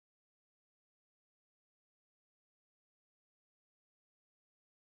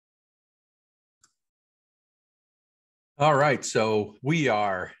All right, so we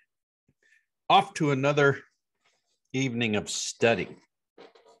are off to another evening of study.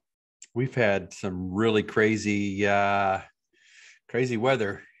 We've had some really crazy weather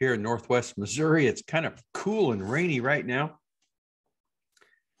here in Northwest Missouri. It's kind of cool and rainy right now,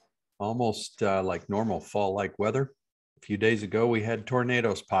 almost like normal fall-like weather. A few days ago, we had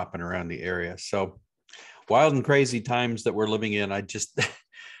tornadoes popping around the area. So wild and crazy times that we're living in. I just...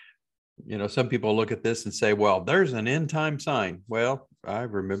 some people look at this and say, well, there's an end time sign. Well, I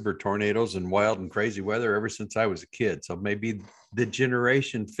remember tornadoes and wild and crazy weather ever since I was a kid. So maybe the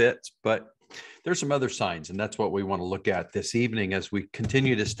generation fits, but there's some other signs. And that's what we want to look at this evening as we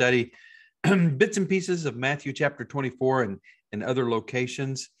continue to study bits and pieces of Matthew chapter 24 and other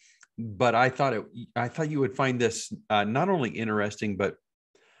locations. But I thought you would find this not only interesting, but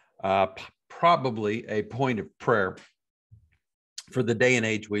probably a point of prayer for the day and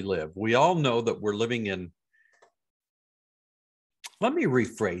age we live. We all know that we're living in, let me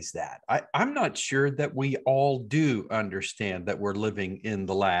rephrase that. I'm not sure that we all do understand that we're living in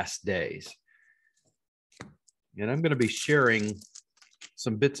the last days. And I'm going to be sharing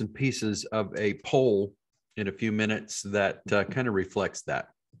some bits and pieces of a poll in a few minutes that kind of reflects that.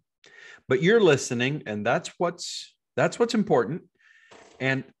 But you're listening, and that's what's important.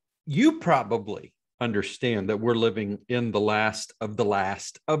 And you probably understand that we're living in the last of the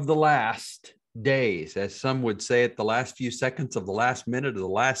last of the last days, as some would say it, the last few seconds of the last minute of the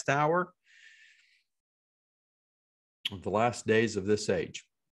last hour of the last days of this age.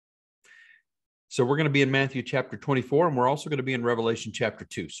 So we're going to be in Matthew chapter 24, and we're also going to be in Revelation chapter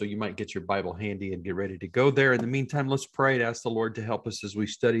 2. So you might get your Bible handy and get ready to go there. In the meantime, let's pray and ask the Lord to help us as we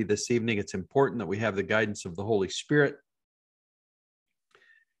study this evening. It's important that we have the guidance of the Holy Spirit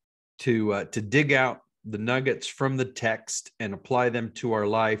to dig out the nuggets from the text and apply them to our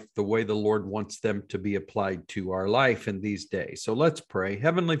life the way the Lord wants them to be applied to our life in these days. So let's pray.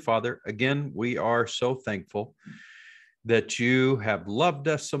 Heavenly Father, again, we are so thankful that you have loved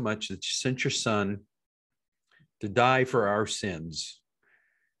us so much that you sent your Son to die for our sins.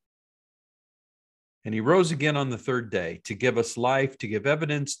 And he rose again on the third day to give us life, to give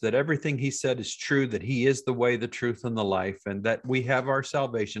evidence that everything he said is true, that he is the way, the truth, and the life, and that we have our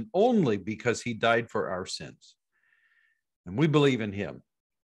salvation only because he died for our sins. And we believe in him.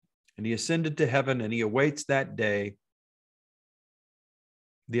 And he ascended to heaven, and he awaits that day,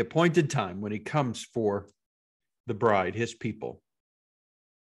 the appointed time when he comes for the bride, his people.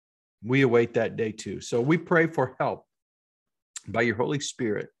 We await that day too. So we pray for help by your Holy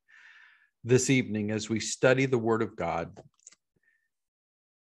Spirit this evening as we study the Word of God.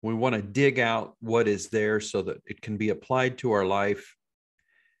 We want to dig out what is there so that it can be applied to our life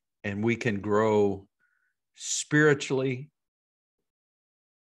and we can grow spiritually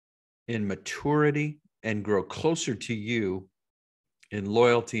in maturity and grow closer to you in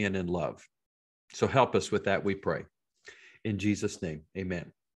loyalty and in love. So help us with that, we pray. In Jesus' name,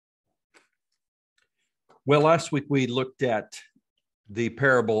 amen. Well, last week we looked at the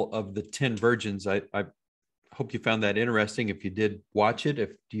parable of the 10 virgins. I hope you found that interesting. If you did, watch it.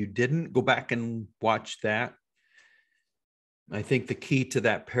 If you didn't, go back and watch that. I think the key to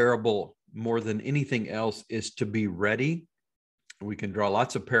that parable, more than anything else, is to be ready. We can draw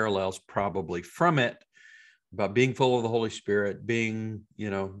lots of parallels probably from it about being full of the Holy Spirit, being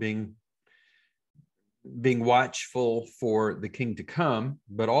watchful for the king to come.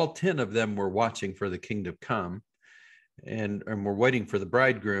 But all 10 of them were watching for the king to come. And we're waiting for the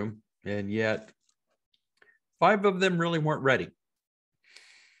bridegroom, and yet 5 of them really weren't ready.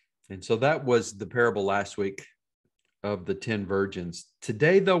 And so that was the parable last week of the 10 virgins.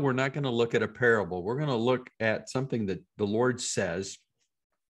 Today, though, we're not going to look at a parable. We're going to look at something that the Lord says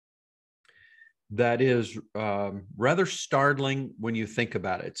that is rather startling when you think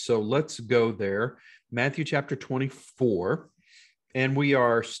about it. So let's go there. Matthew chapter 24, and we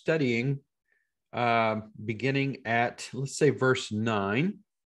are studying beginning at, let's say, verse 9.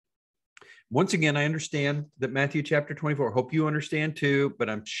 Once again, I understand that Matthew chapter 24, hope you understand too, but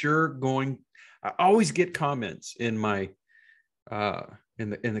I'm sure I always get comments in my,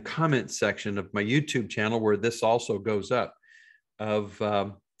 in the comment section of my YouTube channel where this also goes up of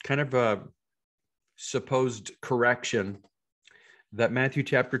kind of a supposed correction that Matthew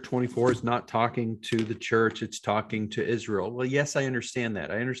chapter 24 is not talking to the church, it's talking to Israel. Well, yes, I understand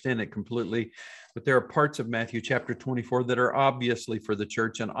that. I understand it completely. But there are parts of Matthew chapter 24 that are obviously for the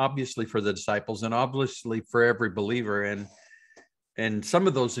church and obviously for the disciples and obviously for every believer. And some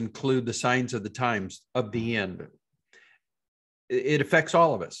of those include the signs of the times of the end. It affects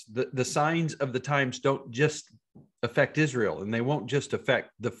all of us. The signs of the times don't just affect Israel, and they won't just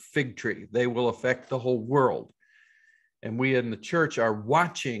affect the fig tree. They will affect the whole world. And we in the church are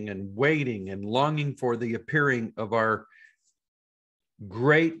watching and waiting and longing for the appearing of our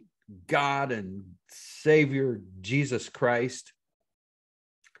great God and Savior, Jesus Christ.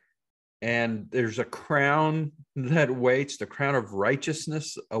 And there's a crown that awaits, the crown of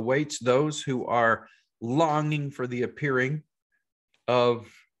righteousness awaits those who are longing for the appearing of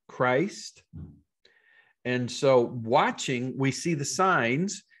Christ. And so watching, we see the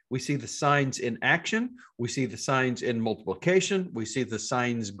signs. We see the signs in action. We see the signs in multiplication. We see the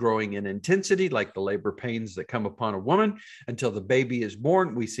signs growing in intensity, like the labor pains that come upon a woman until the baby is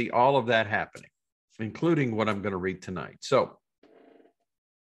born. We see all of that happening, including what I'm going to read tonight. So,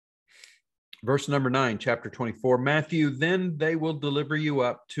 verse number 9, chapter 24, Matthew, then they will deliver you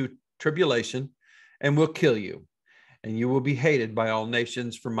up to tribulation and will kill you, and you will be hated by all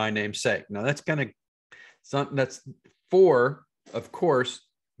nations for my name's sake. Now, that's kind of something that's for, of course,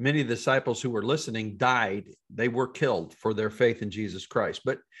 many of the disciples who were listening died. They were killed for their faith in Jesus Christ.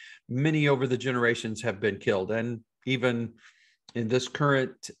 But many over the generations have been killed. And even in this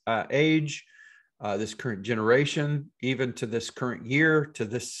current age, this current generation, even to this current year, to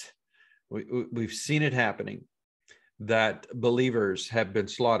this, we've seen it happening, that believers have been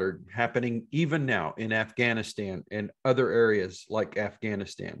slaughtered, happening even now in Afghanistan and other areas like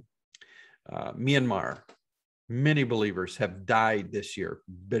Afghanistan, Myanmar. Many believers have died this year,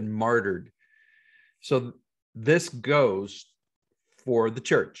 been martyred. So this goes for the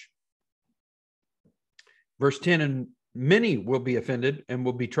church. Verse 10, and many will be offended and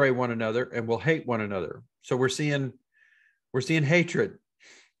will betray one another and will hate one another. So we're seeing hatred.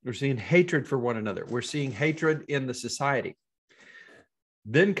 We're seeing hatred for one another. We're seeing hatred in the society.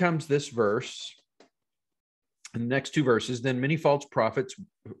 Then comes this verse, and the next two verses, then many false prophets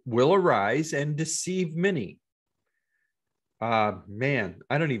will arise and deceive many. Man,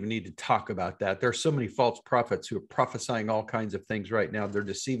 I don't even need to talk about that. There are so many false prophets who are prophesying all kinds of things right now. They're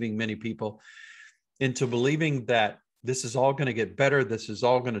deceiving many people into believing that this is all going to get better. This is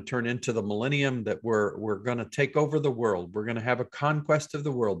all going to turn into the millennium, that we're going to take over the world. We're going to have a conquest of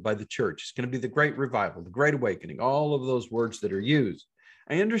the world by the church. It's going to be the great revival, the great awakening, all of those words that are used.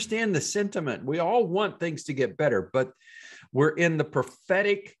 I understand the sentiment. We all want things to get better, but we're in the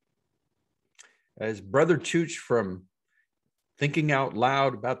prophetic, as Brother Chooch from Thinking Out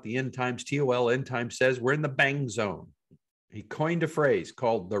Loud about the end times, TOL end time, says, we're in the bang zone. He coined a phrase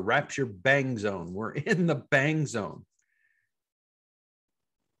called the Rapture bang zone. We're in the bang zone.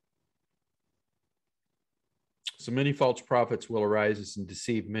 So many false prophets will arise and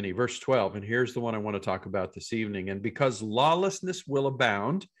deceive many. Verse 12, and here's the one I want to talk about this evening. And because lawlessness will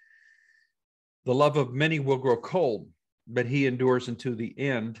abound, the love of many will grow cold, but he endures unto the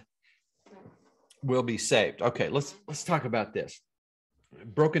end will be saved. Okay, let's talk about this.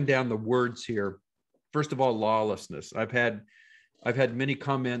 Broken down the words here. First of all, lawlessness. I've had many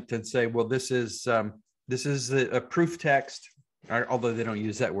comment and say, well, this is a proof text, although they don't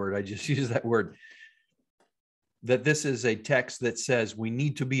use that word. I just use that word. That this is a text that says we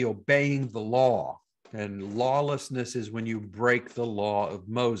need to be obeying the law, and lawlessness is when you break the law of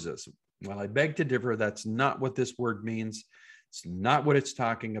Moses. Well, I beg to differ. That's not what this word means. It's not what it's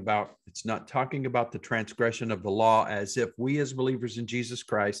talking about. It's not talking about the transgression of the law as if we as believers in Jesus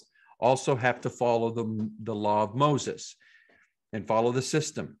Christ also have to follow the law of Moses and follow the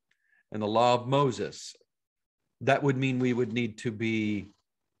system and the law of Moses. That would mean we would need to be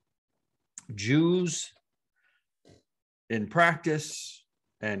Jews in practice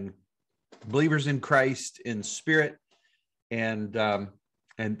and believers in Christ in spirit, and that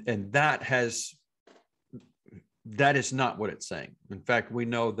is not what it's saying. In fact, we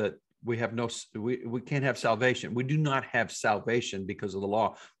know that we can't have salvation. We do not have salvation because of the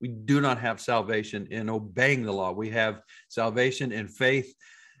law. We do not have salvation in obeying the law. We have salvation in faith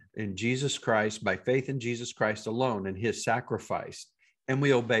in Jesus Christ, by faith in Jesus Christ alone and his sacrifice. And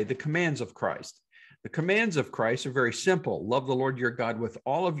we obey the commands of Christ. The commands of Christ are very simple. Love the Lord your God with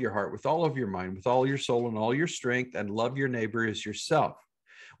all of your heart, with all of your mind, with all your soul and all your strength, and love your neighbor as yourself.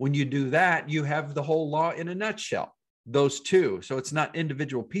 When you do that, you have the whole law in a nutshell, those two. So it's not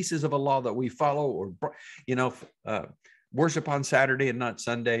individual pieces of a law that we follow or, worship on Saturday and not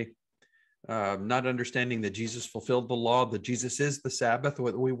Sunday, not understanding that Jesus fulfilled the law, that Jesus is the Sabbath,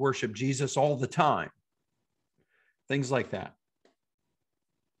 we worship Jesus all the time. Things like that.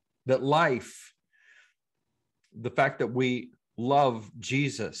 That life, the fact that we love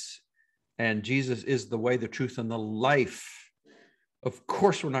Jesus and Jesus is the way, the truth, and the life. Of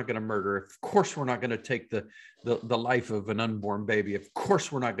course, we're not going to murder. Of course, we're not going to take the life of an unborn baby. Of course,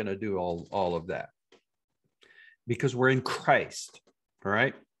 we're not going to do all of that because we're in Christ. All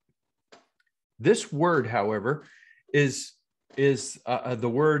right. This word, however, is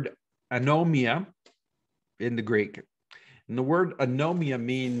the word anomia in the Greek. And the word anomia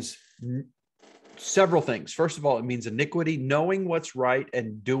means several things. First of all, it means iniquity, knowing what's right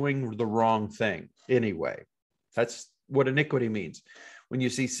and doing the wrong thing anyway. That's what iniquity means. When you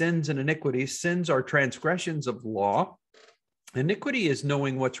see sins and iniquities, sins are transgressions of law. Iniquity is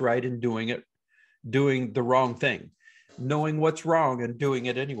knowing what's right and doing the wrong thing. Knowing what's wrong and doing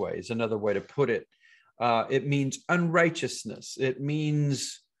it anyway is another way to put it. It means unrighteousness. It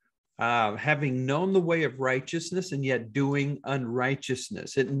means having known the way of righteousness and yet doing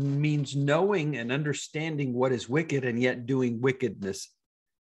unrighteousness. It means knowing and understanding what is wicked and yet doing wickedness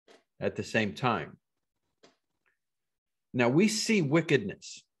at the same time. Now, we see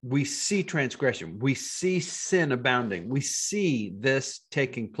wickedness. We see transgression. We see sin abounding. We see this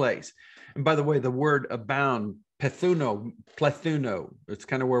taking place. And by the way, the word abound, plethuno, it's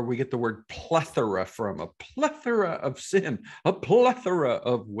kind of where we get the word plethora from, a plethora of sin, a plethora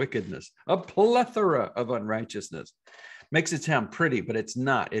of wickedness, a plethora of unrighteousness. Makes it sound pretty, but it's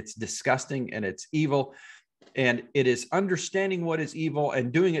not. It's disgusting and it's evil. And it is understanding what is evil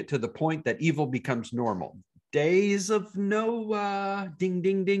and doing it to the point that evil becomes normal. Days of Noah, ding,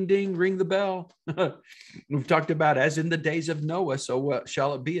 ding, ding, ding, ring the bell. We've talked about as in the days of Noah, so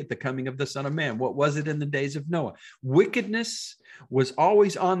shall it be at the coming of the Son of Man. What was it in the days of Noah? Wickedness was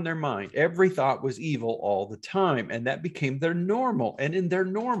always on their mind. Every thought was evil all the time, and that became their normal. And in their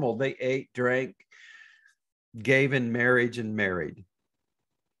normal, they ate, drank, gave in marriage, and married.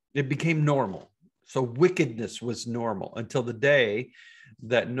 It became normal. So wickedness was normal until the day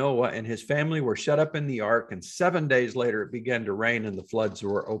that Noah and his family were shut up in the ark, and 7 days later it began to rain and the floods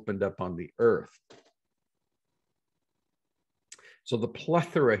were opened up on the earth. So the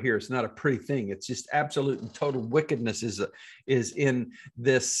plethora here is not a pretty thing. It's just absolute and total wickedness is in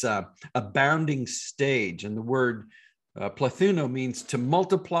this abounding stage. And the word plethuno means to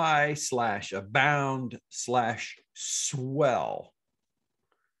multiply / abound / swell.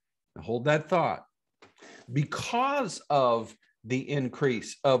 Now hold that thought. Because of the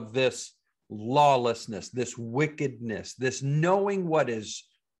increase of this lawlessness, this wickedness, this knowing what is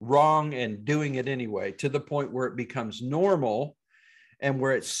wrong and doing it anyway, to the point where it becomes normal and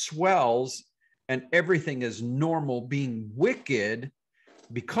where it swells and everything is normal being wicked.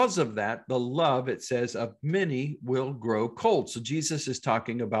 Because of that, the love, it says, of many will grow cold. So Jesus is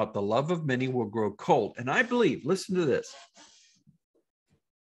talking about the love of many will grow cold. And I believe, listen to this.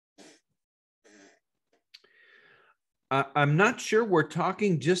 I'm not sure we're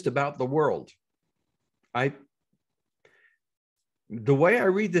talking just about the world. The way I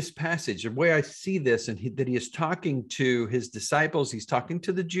read this passage, the way I see this, and that he is talking to his disciples, he's talking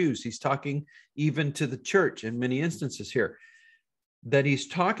to the Jews, he's talking even to the church in many instances here, that he's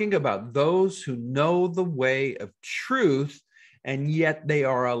talking about those who know the way of truth, and yet they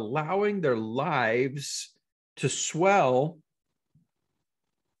are allowing their lives to swell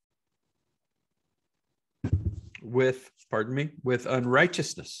with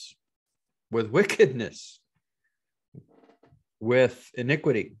unrighteousness, with wickedness, with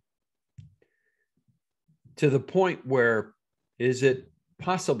iniquity, to the point where is it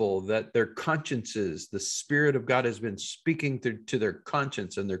possible that their consciences, the Spirit of God has been speaking to their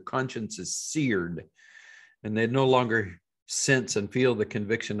conscience, and their conscience is seared, and they no longer sense and feel the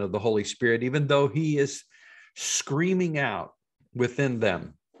conviction of the Holy Spirit, even though he is screaming out within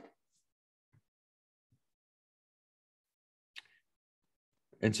them.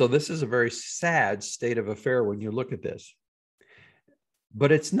 And so this is a very sad state of affair when you look at this.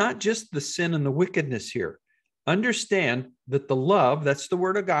 But it's not just the sin and the wickedness here. Understand that the love, that's the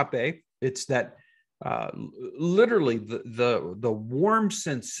word agape, it's that literally the warm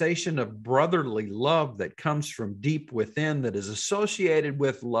sensation of brotherly love that comes from deep within, that is associated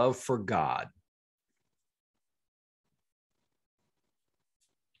with love for God.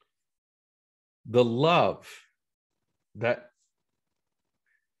 The love, that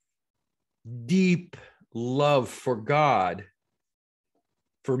deep love for God,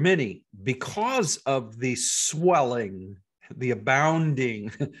 for many, because of the swelling, the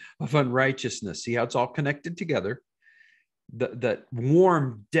abounding of unrighteousness. See how it's all connected together? That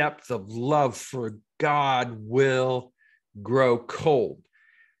warm depth of love for God will grow cold.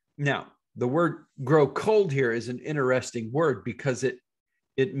 Now, the word grow cold here is an interesting word because it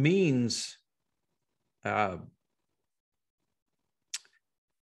means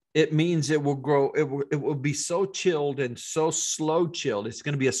it will grow, it will be so chilled and so slow chilled. It's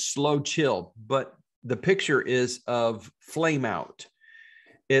going to be a slow chill, but the picture is of flame out.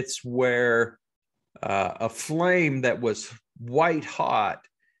 It's where a flame that was white hot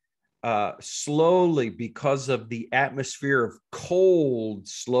slowly, because of the atmosphere of cold,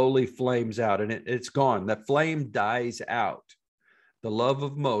 slowly flames out, and it's gone. That flame dies out. The love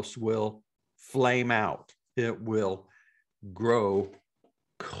of most will flame out. It will grow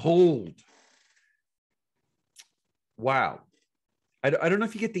cold. Wow. I don't know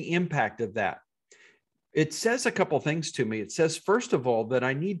if you get the impact of that. It says a couple things to me. It says, first of all, that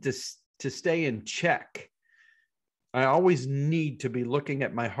I need to stay in check. I always need to be looking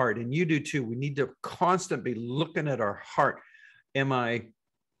at my heart, and you do too. We need to constantly be looking at our heart. Am I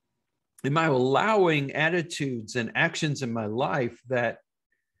allowing attitudes and actions in my life that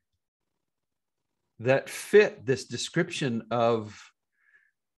fit this description of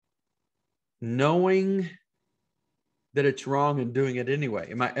knowing that it's wrong and doing it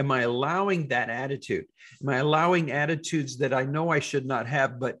anyway? Am I allowing that attitude? Am I allowing attitudes that I know I should not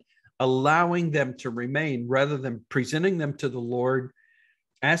have, but allowing them to remain rather than presenting them to the Lord,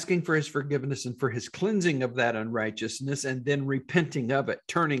 asking for his forgiveness and for his cleansing of that unrighteousness, and then repenting of it,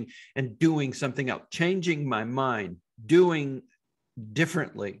 turning and doing something else, changing my mind, doing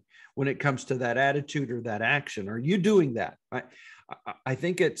differently when it comes to that attitude or that action? Are you doing that? I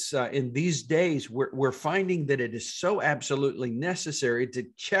think it's in these days we're finding that it is so absolutely necessary to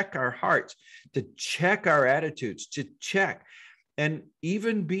check our hearts, to check our attitudes, to check and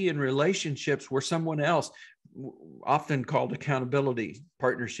even be in relationships where someone else, often called accountability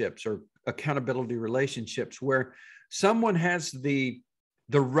partnerships or accountability relationships, where someone has the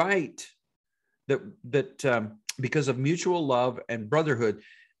right that because of mutual love and brotherhood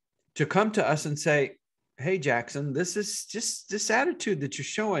to come to us and say, hey, Jackson, this attitude that you're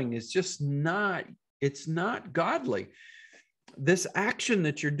showing is just not, it's not godly. This action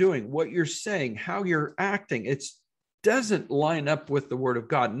that you're doing, what you're saying, how you're acting, it doesn't line up with the word of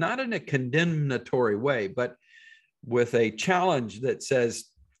God, not in a condemnatory way, but with a challenge that says,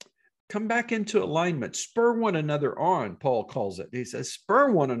 come back into alignment, spur one another on, Paul calls it. He says,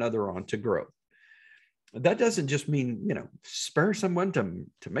 spur one another on to growth. That doesn't just mean, spur someone to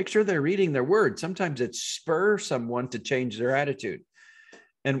make sure they're reading their word. Sometimes it's spur someone to change their attitude.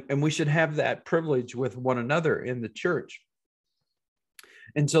 And we should have that privilege with one another in the church.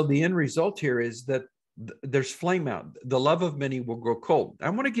 And so the end result here is that there's flame out. The love of many will grow cold. I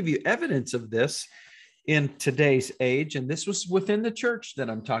want to give you evidence of this in today's age. And this was within the church that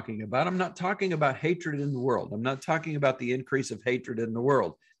I'm talking about. I'm not talking about hatred in the world. I'm not talking about the increase of hatred in the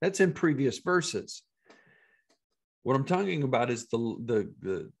world. That's in previous verses. What I'm talking about is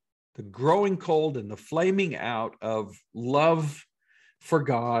the growing cold and the flaming out of love for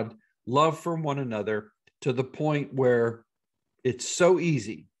God, love for one another, to the point where it's so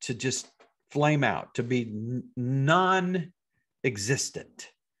easy to just flame out, to be non-existent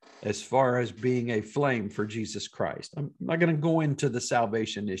as far as being a flame for Jesus Christ. I'm not going to go into the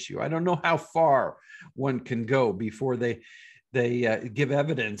salvation issue. I don't know how far one can go before they give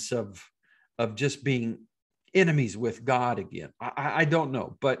evidence of just being enemies with God again. I don't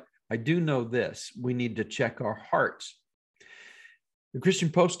know, but I do know this: we need to check our hearts. The Christian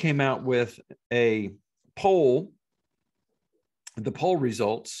Post came out with a poll. The poll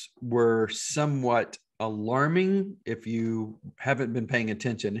results were somewhat alarming if you haven't been paying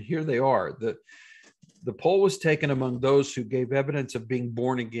attention. Here they are. The poll was taken among those who gave evidence of being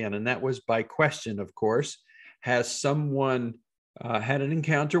born again, and that was by question, of course. Has someone had an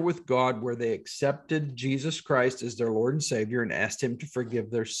encounter with God where they accepted Jesus Christ as their Lord and Savior and asked him to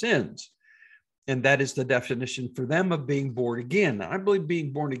forgive their sins? And that is the definition for them of being born again. Now, I believe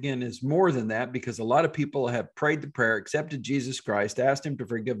being born again is more than that, because a lot of people have prayed the prayer, accepted Jesus Christ, asked him to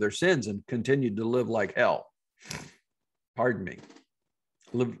forgive their sins, and continued to live like hell. Pardon me.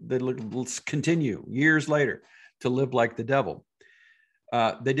 Let's continue years later to live like the devil.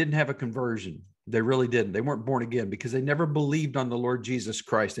 They didn't have a conversion. They really didn't. They weren't born again because they never believed on the Lord Jesus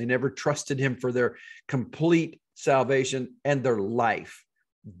Christ. They never trusted him for their complete salvation and their life,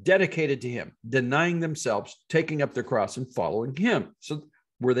 dedicated to him, denying themselves, taking up their cross and following him. So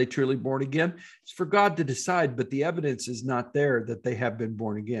were they truly born again? It's for God to decide, but the evidence is not there that they have been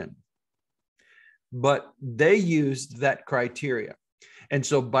born again. But they used that criteria. And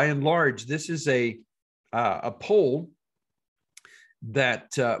so by and large, this is a poll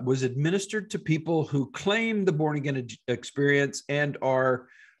that was administered to people who claim the born again experience and are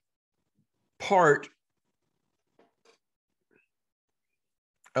part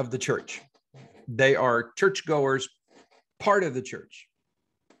of the church. They are churchgoers, part of the church,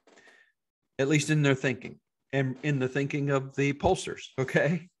 at least in their thinking and in the thinking of the pollsters.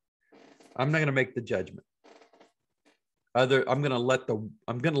 Okay, I'm not going to make the judgment. I'm going to let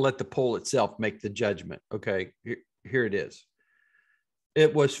the poll itself make the judgment. Okay, here it is.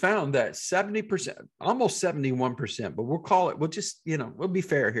 it was found that 70%, almost 71%, but we'll just, we'll be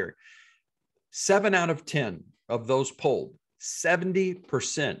fair here. 7 out of 10 of those polled,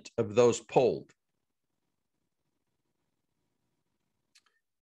 70% of those polled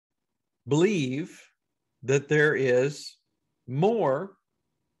believe that there is more,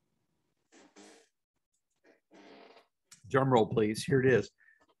 drum roll please, here it is,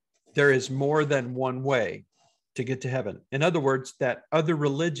 there is more than one way to get to heaven. In other words, that other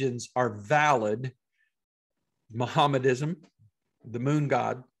religions are valid. Mohammedanism, the moon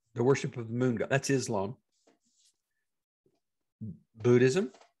god, the worship of the moon god, that's Islam.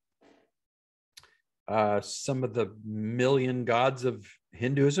 Buddhism, some of the million gods of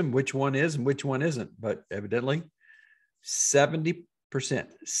Hinduism, which one is and which one isn't, but evidently 70%,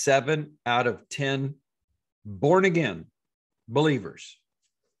 7 out of 10 born again believers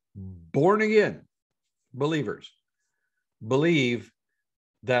believe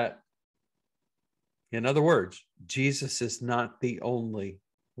that, in other words, Jesus is not the only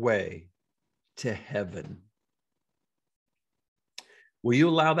way to heaven. Will you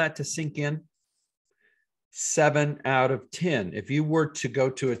allow that to sink in? 7 out of 10. If you were to go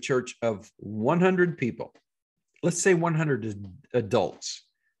to a church of 100 people, let's say 100 adults.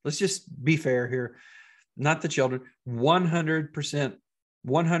 Let's just be fair here. Not the children. 100%,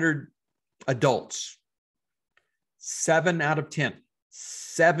 100 adults. 7 out of 10.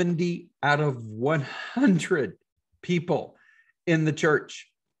 70 out of 100 people in the church,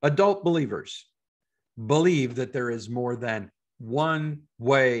 adult believers, believe that there is more than one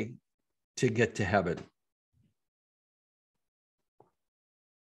way to get to heaven.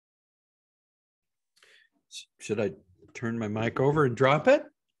 Should I turn my mic over and drop it?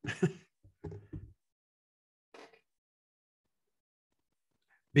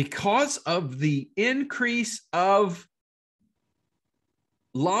 Because of the increase of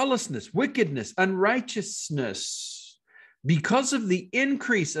lawlessness, wickedness, unrighteousness, because of the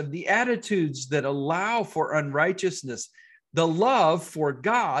increase of the attitudes that allow for unrighteousness, the love for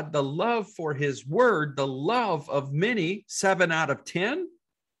God, the love for his word, the love of many, 7 out of 10,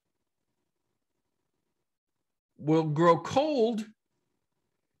 will grow cold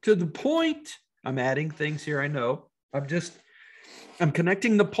to the point, I'm adding things here, I know, I'm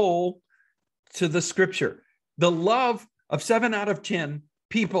connecting the poll to the scripture. The love of 7 out of 10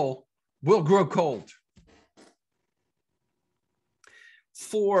 people will grow cold.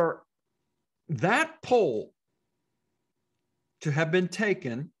 For that poll to have been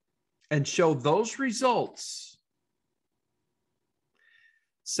taken and show those results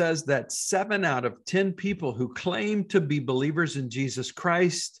says that 7 out of 10 people who claim to be believers in Jesus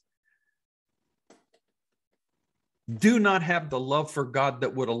Christ do not have the love for God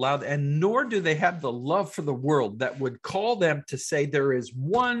that would allow them, and nor do they have the love for the world that would call them to say there is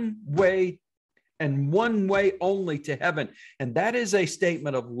one way and one way only to heaven. And that is a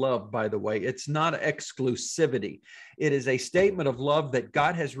statement of love, by the way. It's not exclusivity. It is a statement of love that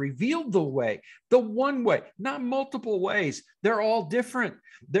God has revealed the way, the one way, not multiple ways. They're all different.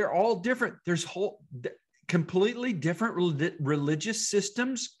 They're all different. There's completely different religious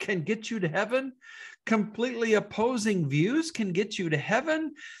systems can get you to heaven. Completely opposing views can get you to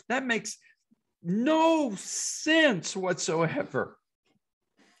heaven. That makes no sense whatsoever.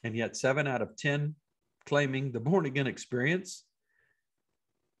 And yet 7 out of 10 claiming the born again experience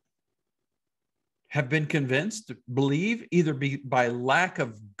have been convinced, believe, either by lack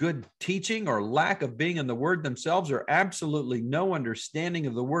of good teaching or lack of being in the word themselves, or absolutely no understanding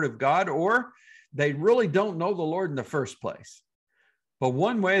of the word of God, or they really don't know the Lord in the first place. But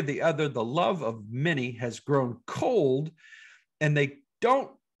one way or the other, the love of many has grown cold, and they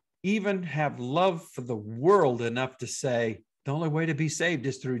don't even have love for the world enough to say, the only way to be saved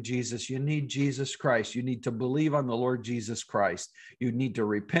is through Jesus. You need Jesus Christ. You need to believe on the Lord Jesus Christ. You need to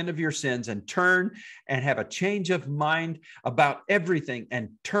repent of your sins and turn and have a change of mind about everything and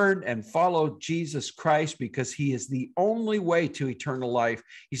turn and follow Jesus Christ, because he is the only way to eternal life.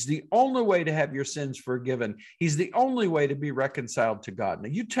 He's the only way to have your sins forgiven. He's the only way to be reconciled to God. Now,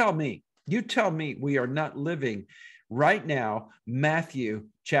 you tell me we are not living right now, Matthew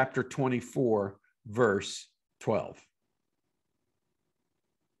chapter 24, verse 12.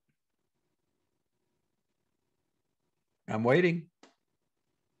 I'm waiting.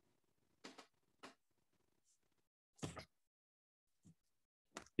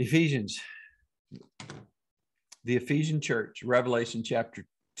 Ephesians, the Ephesian church, Revelation chapter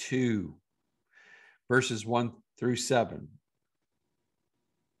 2, verses 1 through 7.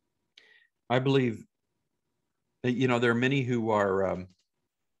 I believe that, there are many who are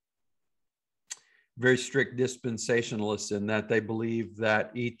very strict dispensationalists in that they believe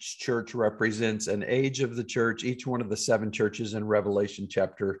that each church represents an age of the church. Each one of the 7 churches in Revelation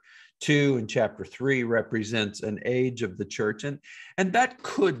chapter 2 and chapter 3 represents an age of the church. And that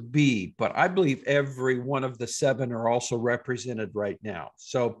could be, but I believe every one of the 7 are also represented right now.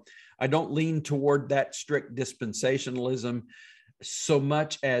 So I don't lean toward that strict dispensationalism so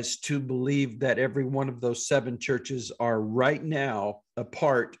much as to believe that every one of those 7 churches are right now a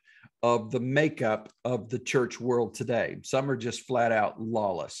part of the makeup of the church world today. Some are just flat out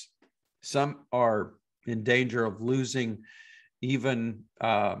lawless. Some are in danger of losing even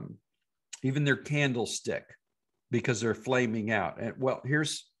their candlestick because they're flaming out. And well,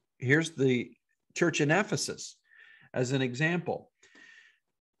 here's the church in Ephesus as an example.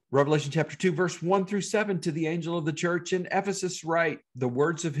 Revelation chapter 2, verse 1 through 7, to the angel of the church in Ephesus write, the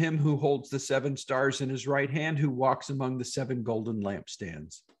words of him who holds the 7 stars in his right hand, who walks among the 7 golden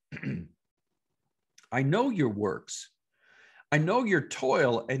lampstands. I know your works. I know your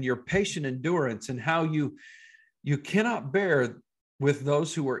toil and your patient endurance, and how you cannot bear with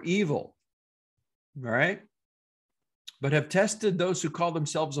those who are evil. All right. But have tested those who call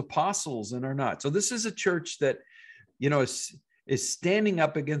themselves apostles and are not. So this is a church that, is standing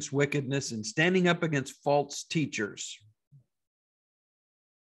up against wickedness and standing up against false teachers.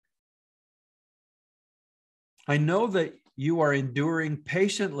 I know that you are enduring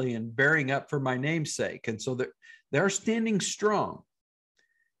patiently and bearing up for my name's sake. And so they're standing strong,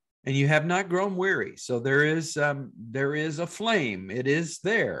 and you have not grown weary. So there is a flame. It is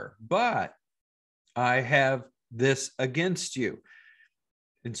there, but I have this against you.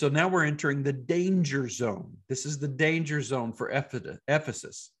 And so now we're entering the danger zone. This is the danger zone for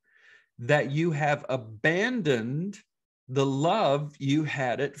Ephesus, that you have abandoned the love you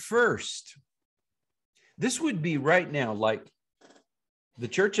had at first. This would be right now like the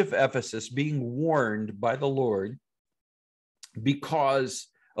church of Ephesus being warned by the Lord because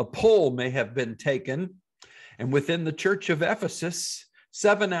a poll may have been taken, and within the church of Ephesus,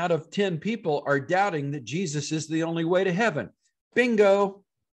 7 out of 10 people are doubting that Jesus is the only way to heaven. Bingo.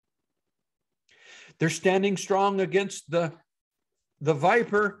 They're standing strong against the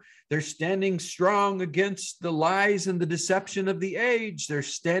viper. They're standing strong against the lies and the deception of the age. They're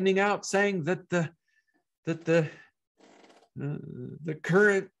standing out saying that the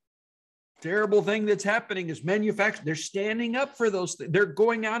current terrible thing that's happening is manufactured. They're standing up for those things. They're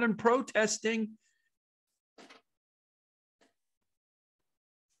going out and protesting.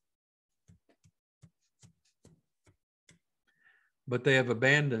 But they have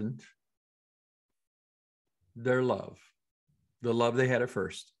abandoned their love, the love they had at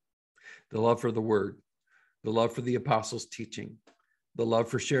first, the love for the word, the love for the apostles' teaching, the love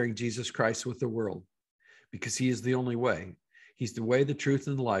for sharing Jesus Christ with the world, because he is the only way. He's the way, the truth,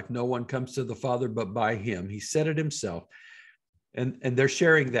 and the life. No one comes to the Father but by him. He said it himself. And they're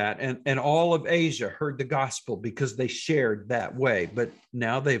sharing that. And all of Asia heard the gospel because they shared that way. But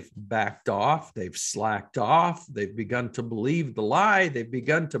now they've backed off. They've slacked off. They've begun to believe the lie. They've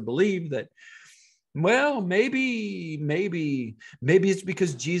begun to believe that, well, maybe it's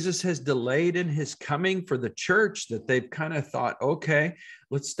because Jesus has delayed in his coming for the church that they've kind of thought, okay,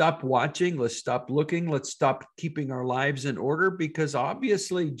 let's stop watching, let's stop looking, let's stop keeping our lives in order, because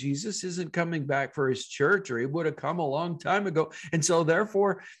obviously Jesus isn't coming back for his church, or he would have come a long time ago. And so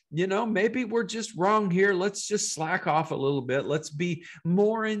therefore, maybe we're just wrong here. Let's just slack off a little bit. Let's be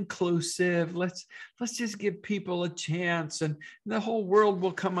more inclusive. Let's just give people a chance, and the whole world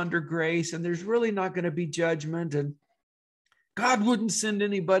will come under grace, and there's really not going to be judgment, and God wouldn't send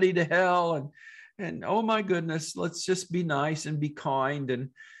anybody to hell, and oh my goodness, let's just be nice and be kind,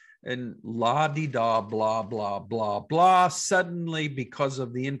 and la-di-da, blah, blah, blah, blah. Suddenly, because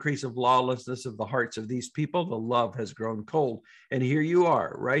of the increase of lawlessness of the hearts of these people, the love has grown cold. And here you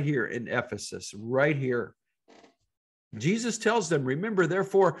are, right here in Ephesus, right here. Jesus tells them, remember,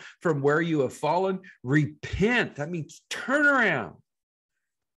 therefore, from where you have fallen, repent. That means turn around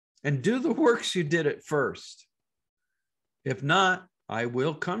and do the works you did at first. If not, I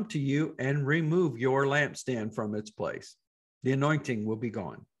will come to you and remove your lampstand from its place. The anointing will be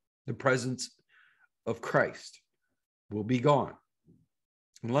gone. The presence of Christ will be gone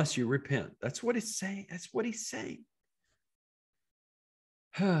unless you repent. That's what it's saying. That's what he's saying.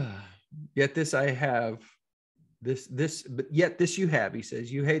 Yet this I have, but yet this you have, he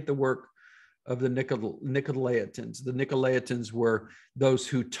says, you hate the work of the Nicolaitans. The Nicolaitans were those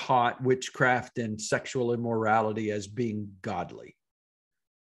who taught witchcraft and sexual immorality as being godly,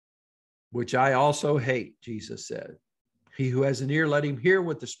 which I also hate, Jesus said. He who has an ear, let him hear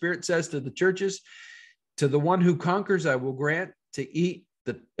what the Spirit says to the churches. To the one who conquers, I will grant to eat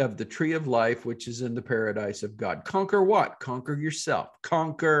the tree of life, which is in the paradise of God. Conquer what? Conquer yourself.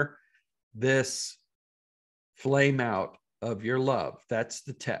 Conquer this flame out of your love. That's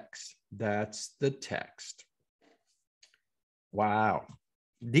the text. That's the text. Wow.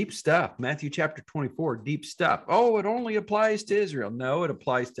 Deep stuff. Matthew chapter 24, deep stuff. Oh, it only applies to Israel. No, it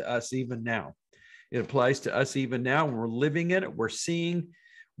applies to us even now. It applies to us even now. We're living in it. We're seeing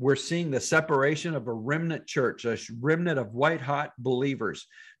the separation of a remnant church, a remnant of white-hot believers,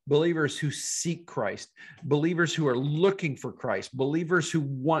 believers who seek Christ, believers who are looking for Christ, believers who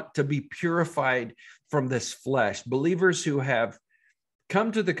want to be purified from this flesh, believers who have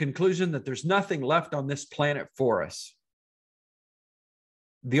come to the conclusion that there's nothing left on this planet for us.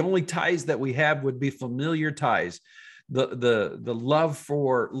 The only ties that we have would be familiar ties, the love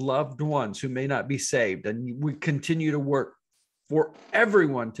for loved ones who may not be saved. And we continue to work for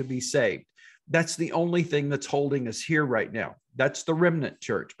everyone to be saved. That's the only thing that's holding us here right now. That's the remnant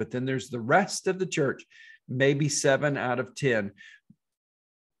church. But then there's the rest of the church, maybe 7 out of 10,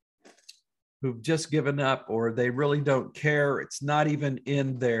 who've just given up, or they really don't care. It's not even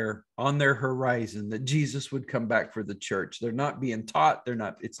on their horizon that Jesus would come back for the church. They're not being taught.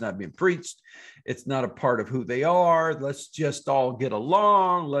 It's not being preached. It's not a part of who they are. Let's just all get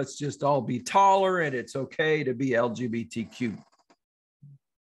along. Let's just all be tolerant. It's okay to be LGBTQ,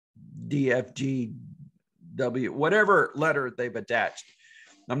 DFG, W, whatever letter they've attached.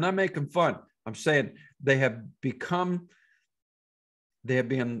 I'm not making fun. I'm saying they have become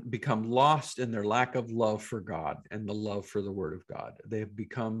lost in their lack of love for God and the love for the Word of God. They have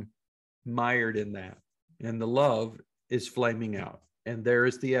become mired in that, and the love is flaming out. And there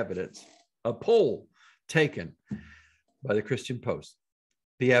is the evidence. A poll taken by the Christian Post.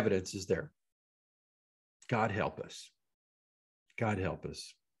 The evidence is there. God help us. God help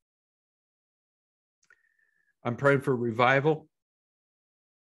us. I'm praying for revival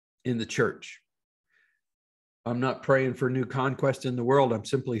in the church. I'm not praying for new conquest in the world. I'm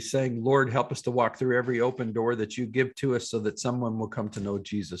simply saying, Lord, help us to walk through every open door that you give to us so that someone will come to know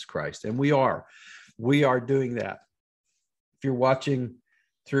Jesus Christ. And we are doing that. If you're watching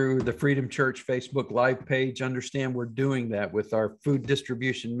through the Freedom Church Facebook Live page, understand we're doing that with our food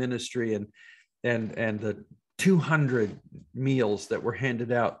distribution ministry and the 200 meals that were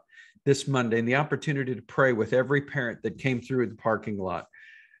handed out this Monday, and the opportunity to pray with every parent that came through the parking lot.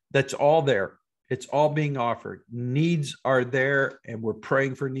 That's all there. It's all being offered. Needs are there, and we're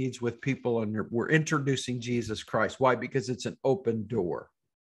praying for needs with people, and we're introducing Jesus Christ. Why? Because it's an open door.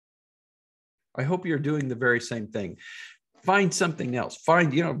 I hope you're doing the very same thing. Find something else.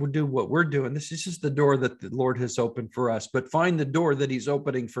 We'll do what we're doing. This is just the door that the Lord has opened for us, but find the door that he's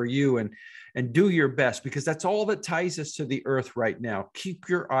opening for you and do your best, because that's all that ties us to the earth right now. Keep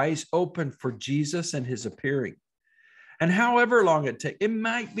your eyes open for Jesus and his appearing. And however long it takes, it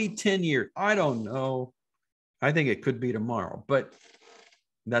might be 10 years. I don't know. I think it could be tomorrow, but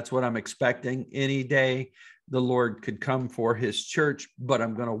that's what I'm expecting. Any day the Lord could come for his church, but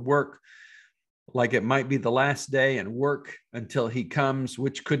I'm going to work like it might be the last day and work until he comes,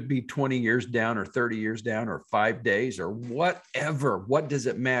 which could be 20 years down or 30 years down or 5 days or whatever. What does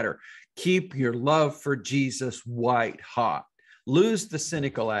it matter? Keep your love for Jesus white hot. Lose the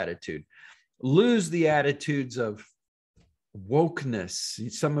cynical attitude. Lose the attitudes of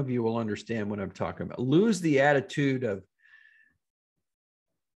wokeness. Some of you will understand what I'm talking about. Lose the attitude of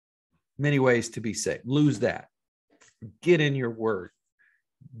many ways to be saved. Lose that. Get in your word.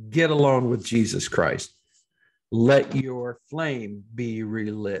 Get alone with Jesus Christ. Let your flame be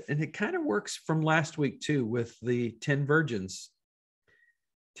relit. And it kind of works from last week too with the 10 virgins.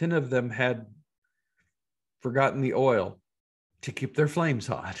 10 of them had forgotten the oil to keep their flames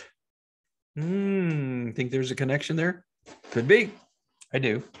hot. Think there's a connection there? Could be. I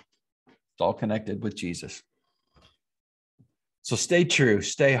do. It's all connected with Jesus. So stay true,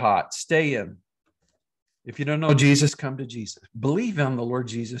 stay hot, stay in. If you don't know Jesus, come to Jesus. Believe on the Lord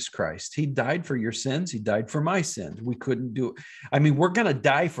Jesus Christ. He died for your sins. He died for my sins. We couldn't do it. I mean, we're going to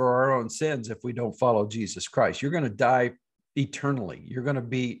die for our own sins if we don't follow Jesus Christ. You're going to die eternally. You're going to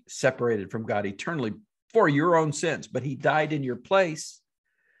be separated from God eternally for your own sins. But he died in your place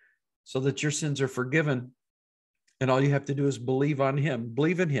so that your sins are forgiven. And all you have to do is believe on him.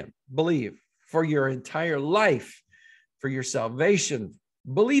 Believe in him. Believe for your entire life, for your salvation.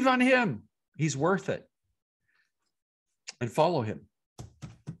 Believe on him. He's worth it. And follow him.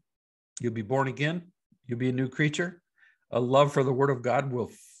 You'll be born again. You'll be a new creature. A love for the word of God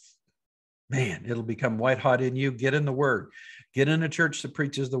it'll become white hot in you. Get in the word. Get in a church that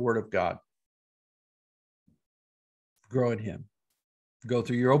preaches the word of God. Grow in him. Go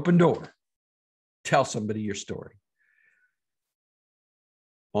through your open door. Tell somebody your story.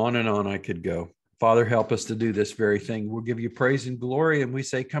 On and on I could go. Father, help us to do this very thing. We'll give you praise and glory, and we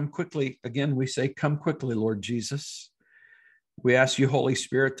say, come quickly. Again, we say, come quickly, Lord Jesus. We ask you, Holy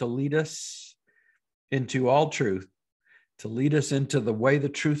Spirit, to lead us into all truth, to lead us into the way, the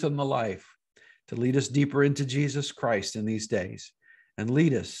truth, and the life, to lead us deeper into Jesus Christ in these days, and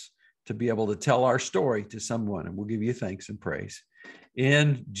lead us to be able to tell our story to someone. And we'll give you thanks and praise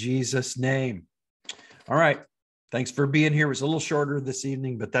in Jesus' name. All right. Thanks for being here. It was a little shorter this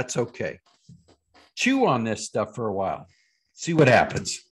evening, but that's okay. Chew on this stuff for a while. See what happens.